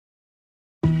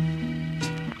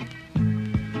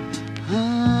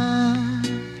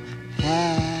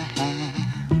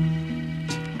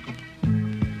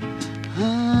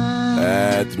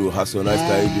Racionais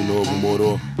tá aí de novo,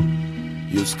 morou.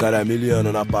 E os caras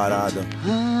miliano na parada.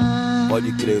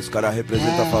 Pode crer, os caras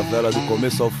representam a favela do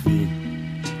começo ao fim.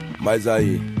 Mas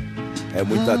aí, é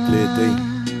muita treta, hein?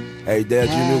 É ideia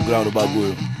de 1000 graus no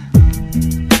bagulho.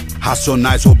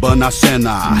 Racionais roubando a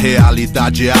cena,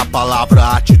 realidade é a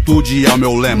palavra, atitude é o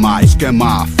meu lema.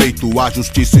 Esquema feito, a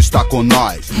justiça está com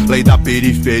nós. Lei da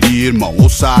periferia, irmão,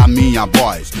 ouça a minha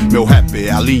voz. Meu rap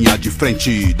é a linha de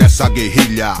frente dessa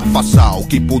guerrilha. Faça o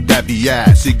que puder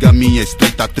vier, siga minha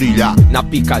estreita trilha. Na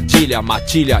picadilha, a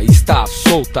matilha está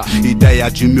solta. Ideia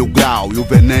de 1000 graus e o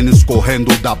veneno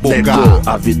escorrendo da boca. Negou,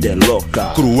 a vida é louca.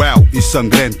 Cruel e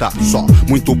sangrenta, só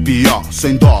muito pior,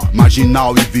 sem dó,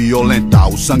 marginal e violenta.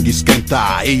 O sangue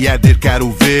esquenta, e Éder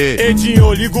quero ver.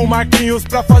 Edinho, liga o Marquinhos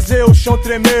pra fazer o chão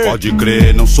tremer. Pode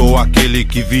crer, não sou aquele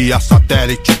que via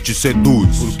satélite te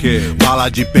seduz. Por quê? Bala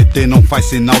de PT não faz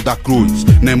sinal da cruz.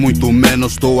 Nem muito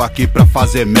menos tô aqui pra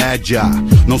fazer média.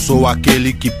 Não sou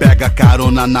aquele que pega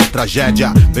carona na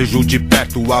tragédia. Vejo de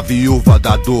perto a viúva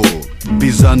da dor,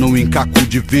 pisando em caco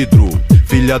de vidro,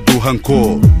 filha do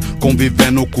rancor.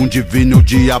 Convivendo com o divino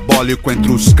diabólico,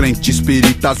 entre os crentes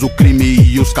espíritas, o crime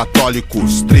e os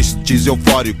católicos. Tristes,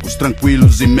 eufóricos,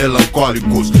 tranquilos e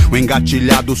melancólicos. O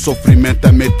engatilhado sofrimento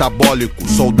é metabólico.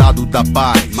 Soldado da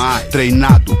paz,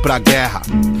 treinado pra guerra.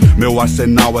 Meu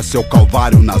arsenal é seu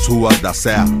calvário nas ruas da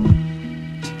serra.